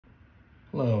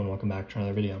Hello and welcome back to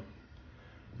another video.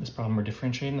 In this problem we're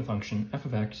differentiating the function f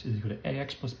of x is equal to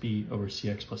ax plus b over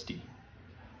cx plus d.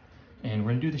 And we're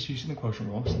going to do this using the quotient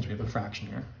rule since we have a fraction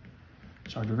here.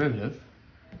 So our derivative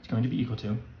is going to be equal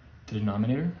to the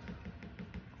denominator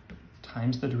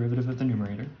times the derivative of the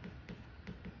numerator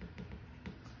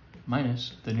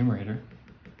minus the numerator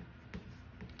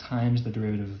times the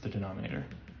derivative of the denominator.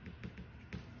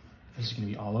 This is going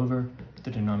to be all over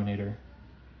the denominator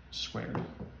squared.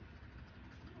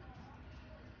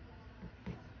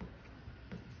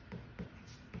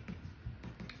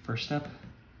 First step,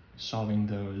 solving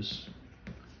those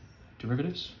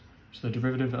derivatives. So the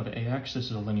derivative of ax, this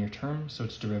is a linear term, so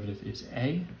its derivative is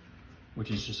a,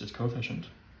 which is just its coefficient,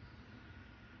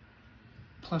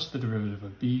 plus the derivative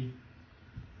of b.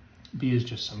 B is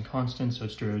just some constant, so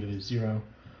its derivative is 0.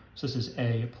 So this is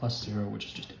a plus 0, which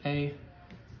is just a,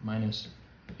 minus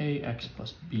ax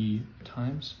plus b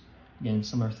times, again,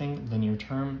 similar thing, linear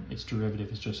term, its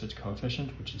derivative is just its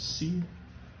coefficient, which is c,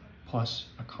 plus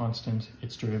a constant,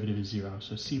 its derivative is 0.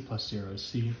 So c plus 0 is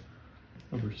c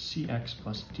over cx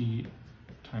plus d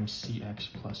times cx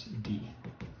plus d.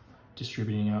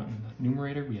 Distributing out in the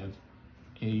numerator, we have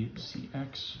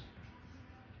acx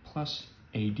plus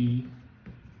ad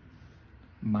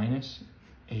minus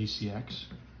acx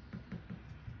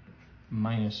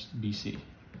minus bc.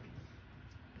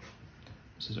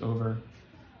 This is over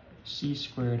c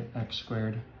squared x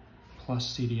squared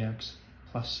plus cdx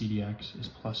plus cdx is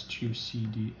plus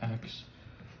 2cdx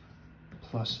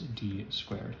plus d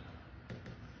squared.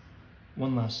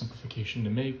 One last simplification to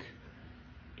make.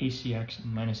 acx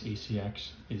minus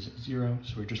acx is 0,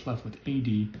 so we're just left with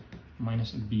ad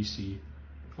minus bc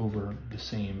over the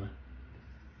same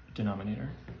denominator.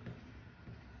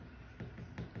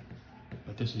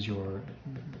 But this is your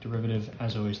derivative.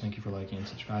 As always, thank you for liking and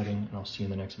subscribing, and I'll see you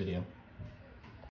in the next video.